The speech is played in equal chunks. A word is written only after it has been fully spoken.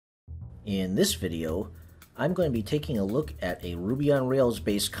In this video, I'm going to be taking a look at a Ruby on Rails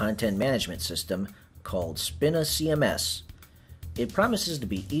based content management system called Spina CMS. It promises to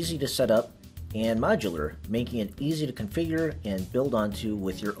be easy to set up and modular, making it easy to configure and build onto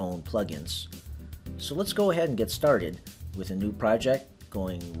with your own plugins. So let's go ahead and get started with a new project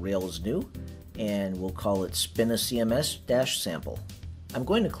going Rails new, and we'll call it Spina CMS-sample. I'm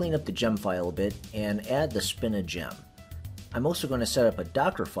going to clean up the gem file a bit and add the Spina gem. I'm also going to set up a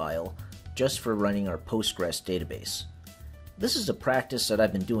Docker file just for running our Postgres database. This is a practice that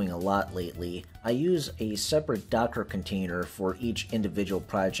I've been doing a lot lately. I use a separate Docker container for each individual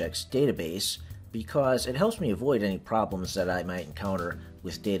project's database because it helps me avoid any problems that I might encounter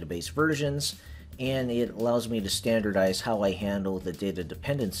with database versions, and it allows me to standardize how I handle the data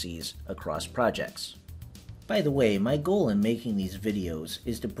dependencies across projects. By the way, my goal in making these videos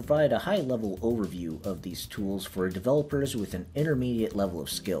is to provide a high-level overview of these tools for developers with an intermediate level of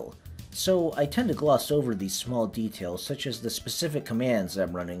skill. So I tend to gloss over these small details such as the specific commands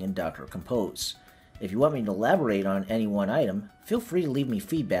I'm running in Docker Compose. If you want me to elaborate on any one item, feel free to leave me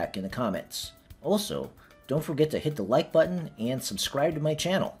feedback in the comments. Also, don't forget to hit the like button and subscribe to my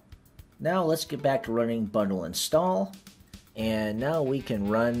channel. Now let's get back to running bundle install, and now we can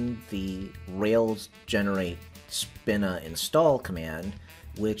run the Rails generate Spina install command,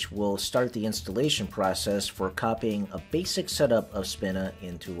 which will start the installation process for copying a basic setup of Spina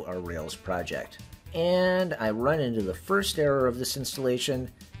into our Rails project. And I run into the first error of this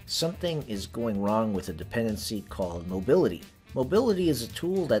installation. Something is going wrong with a dependency called mobility. Mobility is a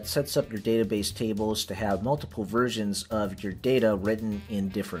tool that sets up your database tables to have multiple versions of your data written in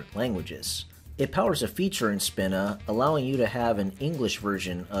different languages. It powers a feature in Spina allowing you to have an English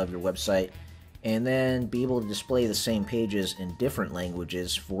version of your website and then be able to display the same pages in different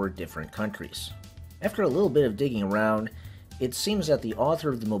languages for different countries. After a little bit of digging around, it seems that the author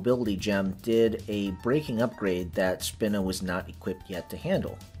of the mobility gem did a breaking upgrade that Spina was not equipped yet to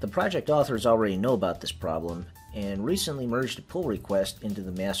handle. The project authors already know about this problem and recently merged a pull request into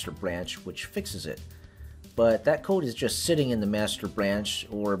the master branch which fixes it. But that code is just sitting in the master branch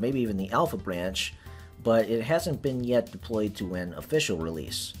or maybe even the alpha branch, but it hasn't been yet deployed to an official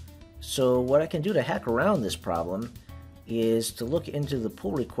release. So what I can do to hack around this problem is to look into the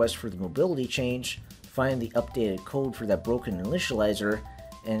pull request for the mobility change, find the updated code for that broken initializer,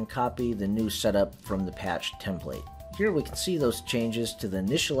 and copy the new setup from the patch template. Here we can see those changes to the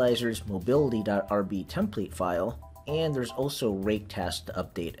initializer's mobility.rb template file, and there's also rake task to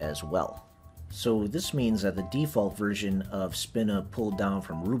update as well. So this means that the default version of Spina pulled down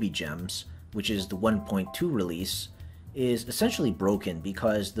from Ruby gems, which is the 1.2 release, is essentially broken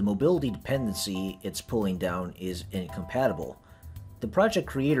because the mobility dependency it's pulling down is incompatible. The project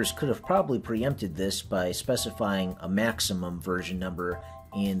creators could have probably preempted this by specifying a maximum version number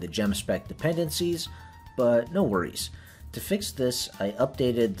in the gem spec dependencies, but no worries. To fix this, I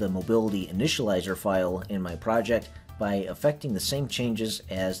updated the mobility initializer file in my project by effecting the same changes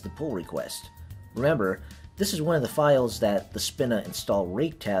as the pull request. Remember, this is one of the files that the Spina install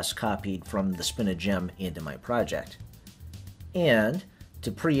rake task copied from the Spina gem into my project. And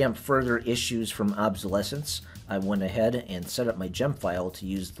to preempt further issues from obsolescence, I went ahead and set up my gem file to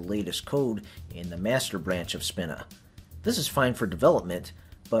use the latest code in the master branch of Spina. This is fine for development,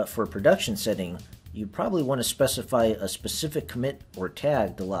 but for production setting, you probably want to specify a specific commit or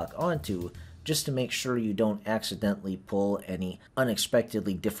tag to lock onto just to make sure you don't accidentally pull any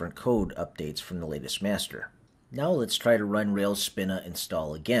unexpectedly different code updates from the latest master. Now let's try to run Rails Spina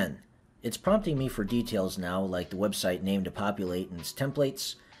install again. It's prompting me for details now, like the website name to populate and its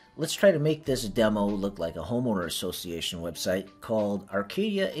templates. Let's try to make this demo look like a homeowner association website called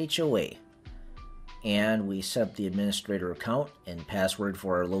Arcadia HOA. And we set up the administrator account and password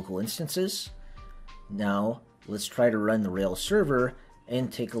for our local instances. Now let's try to run the Rails server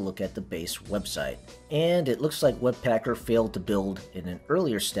and take a look at the base website. And it looks like Webpacker failed to build in an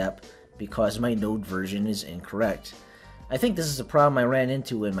earlier step because my node version is incorrect. I think this is a problem I ran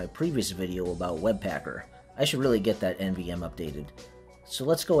into in my previous video about Webpacker. I should really get that NVM updated. So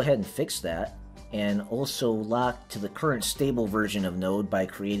let's go ahead and fix that, and also lock to the current stable version of Node by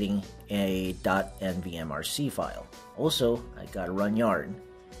creating a .nvmrc file. Also, I gotta run yarn.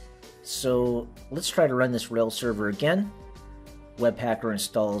 So let's try to run this Rails server again. Webpacker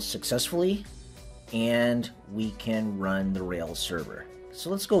installs successfully, and we can run the Rails server. So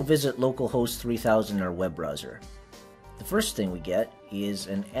let's go visit localhost 3000 in our web browser. The first thing we get is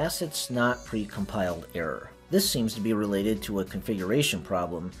an assets not precompiled error. This seems to be related to a configuration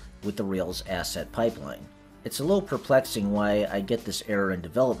problem with the Rails asset pipeline. It's a little perplexing why I get this error in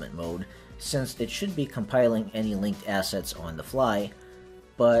development mode, since it should be compiling any linked assets on the fly,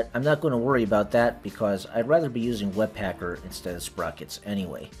 but I'm not going to worry about that because I'd rather be using Webpacker instead of Sprockets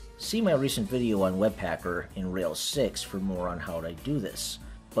anyway. See my recent video on Webpacker in Rails 6 for more on how to do this.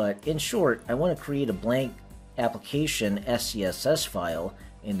 But in short, I want to create a blank application SCSS file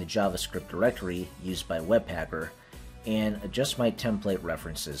in the JavaScript directory used by Webpacker and adjust my template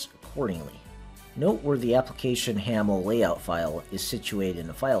references accordingly. Note where the application HAML layout file is situated in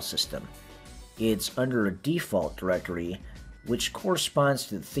the file system. It's under a default directory which corresponds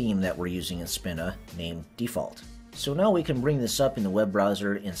to the theme that we're using in Spina, named default. So now we can bring this up in the web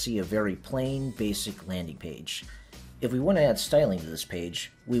browser and see a very plain, basic landing page. If we want to add styling to this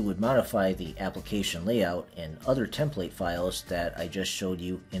page, we would modify the application layout and other template files that I just showed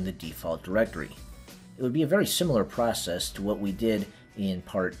you in the default directory. It would be a very similar process to what we did in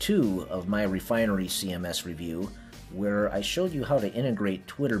part 2 of my Refinery CMS review, where I showed you how to integrate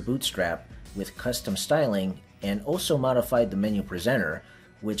Twitter Bootstrap with custom styling and also modified the menu presenter,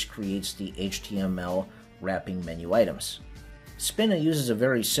 which creates the HTML wrapping menu items. Spina uses a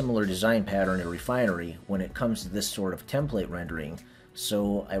very similar design pattern to Refinery when it comes to this sort of template rendering,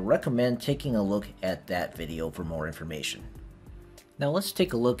 so I recommend taking a look at that video for more information. Now let's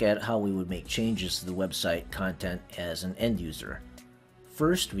take a look at how we would make changes to the website content as an end user.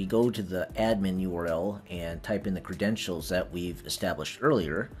 First, we go to the admin URL and type in the credentials that we've established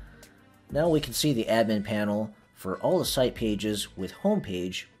earlier. Now we can see the admin panel for all the site pages, with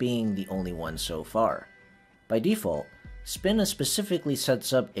homepage being the only one so far. By default, Spina specifically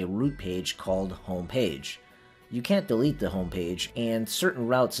sets up a root page called homepage. You can't delete the homepage, and certain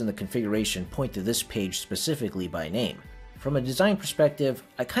routes in the configuration point to this page specifically by name. From a design perspective,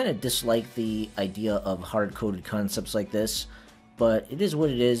 I kind of dislike the idea of hard-coded concepts like this, but it is what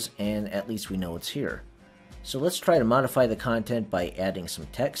it is, and at least we know it's here. So let's try to modify the content by adding some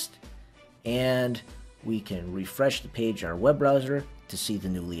text, and we can refresh the page in our web browser to see the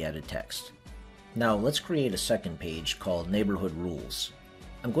newly added text. Now let's create a second page called Neighborhood Rules.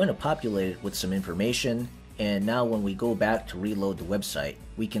 I'm going to populate it with some information, and now when we go back to reload the website,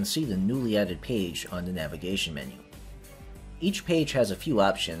 we can see the newly added page on the navigation menu. Each page has a few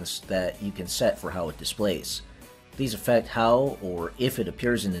options that you can set for how it displays. These affect how or if it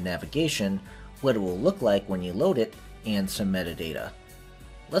appears in the navigation, what it will look like when you load it, and some metadata.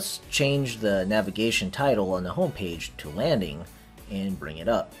 Let's change the navigation title on the home page to Landing and bring it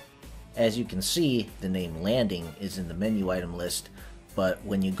up. As you can see, the name Landing is in the menu item list, but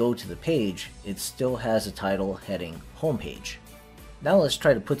when you go to the page, it still has a title heading Homepage. Now let's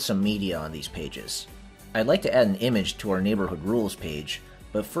try to put some media on these pages. I'd like to add an image to our Neighborhood Rules page,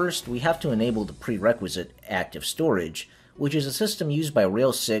 but first we have to enable the prerequisite ActiveStorage, which is a system used by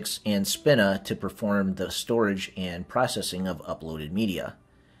Rails 6 and Spina to perform the storage and processing of uploaded media.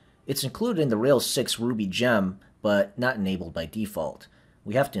 It's included in the Rails 6 Ruby gem, but not enabled by default.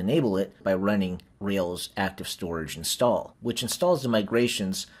 We have to enable it by running Rails ActiveStorage install, which installs the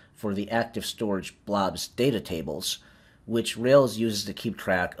migrations for the ActiveStorage blobs data tables, which Rails uses to keep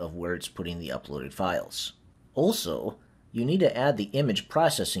track of where it's putting the uploaded files. Also, you need to add the image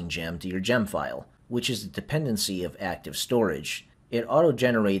processing gem to your gem file, which is the dependency of ActiveStorage. It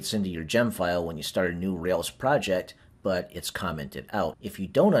auto-generates into your gem file when you start a new Rails project, but it's commented out. If you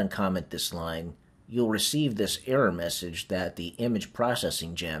don't uncomment this line, you'll receive this error message that the image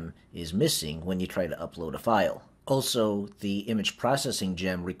processing gem is missing when you try to upload a file. Also, the image processing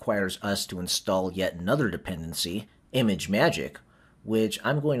gem requires us to install yet another dependency, ImageMagick, which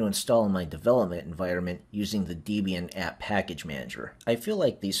I'm going to install in my development environment using the Debian App Package Manager. I feel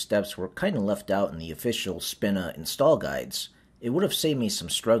like these steps were kind of left out in the official Spina install guides. It would have saved me some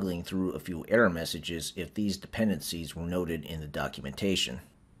struggling through a few error messages if these dependencies were noted in the documentation.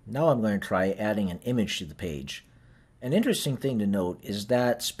 Now I'm going to try adding an image to the page. An interesting thing to note is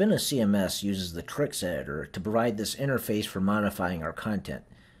that Spina CMS uses the Tricks editor to provide this interface for modifying our content.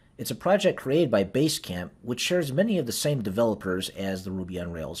 It's a project created by Basecamp, which shares many of the same developers as the Ruby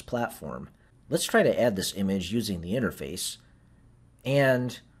on Rails platform. Let's try to add this image using the interface,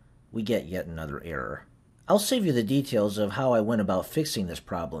 and we get yet another error. I'll save you the details of how I went about fixing this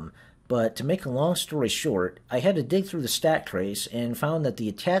problem, but to make a long story short, I had to dig through the stack trace and found that the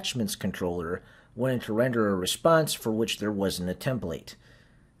attachments controller wanted to render a response for which there wasn't a template.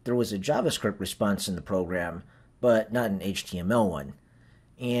 There was a JavaScript response in the program, but not an HTML one.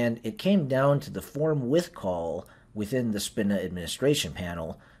 And it came down to the form with call within the Spina administration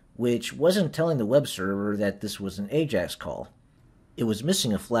panel, which wasn't telling the web server that this was an AJAX call. It was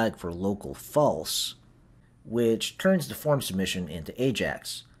missing a flag for local false, which turns the form submission into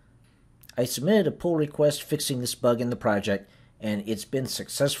AJAX. I submitted a pull request fixing this bug in the project, and it's been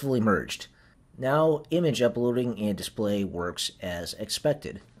successfully merged. Now, image uploading and display works as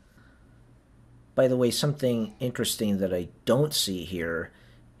expected. By the way, something interesting that I don't see here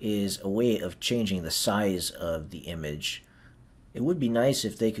is a way of changing the size of the image. It would be nice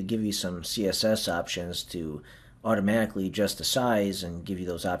if they could give you some CSS options to automatically adjust the size and give you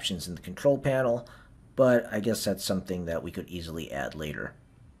those options in the control panel, but I guess that's something that we could easily add later.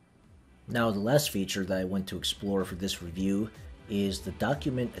 Now, the last feature that I want to explore for this review is the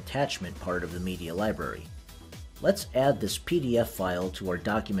document attachment part of the media library. Let's add this PDF file to our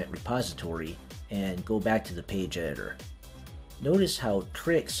document repository and go back to the page editor. Notice how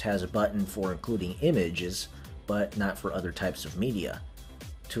Tricks has a button for including images, but not for other types of media.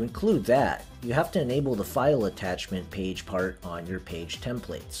 To include that, you have to enable the file attachment page part on your page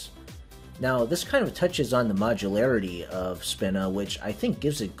templates. Now, this kind of touches on the modularity of Spina, which I think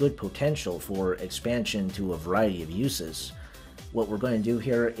gives it good potential for expansion to a variety of uses. What we're going to do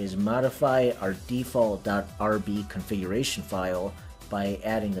here is modify our default.rb configuration file by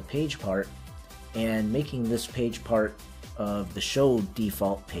adding the page part and making this page part of the show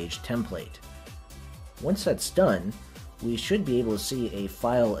default page template. Once that's done, we should be able to see a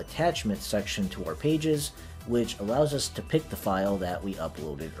file attachment section to our pages, which allows us to pick the file that we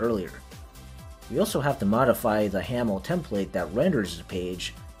uploaded earlier. We also have to modify the HAML template that renders the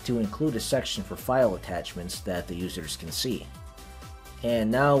page to include a section for file attachments that the users can see.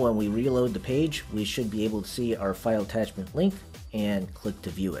 And now when we reload the page, we should be able to see our file attachment link and click to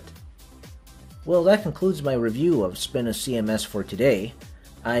view it. Well, that concludes my review of Spina CMS for today.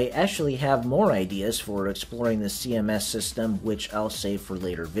 I actually have more ideas for exploring the CMS system, which I'll save for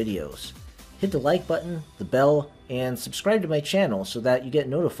later videos. Hit the like button, the bell, and subscribe to my channel so that you get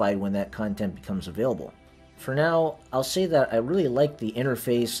notified when that content becomes available. For now, I'll say that I really like the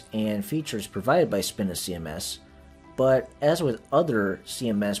interface and features provided by Spina CMS, but as with other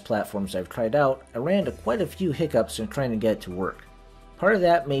CMS platforms I've tried out, I ran into quite a few hiccups in trying to get it to work. Part of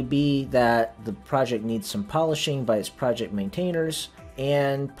that may be that the project needs some polishing by its project maintainers,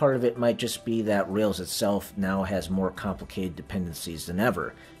 and part of it might just be that Rails itself now has more complicated dependencies than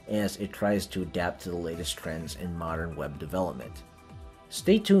ever, as it tries to adapt to the latest trends in modern web development.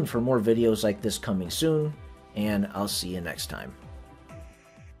 Stay tuned for more videos like this coming soon, and I'll see you next time.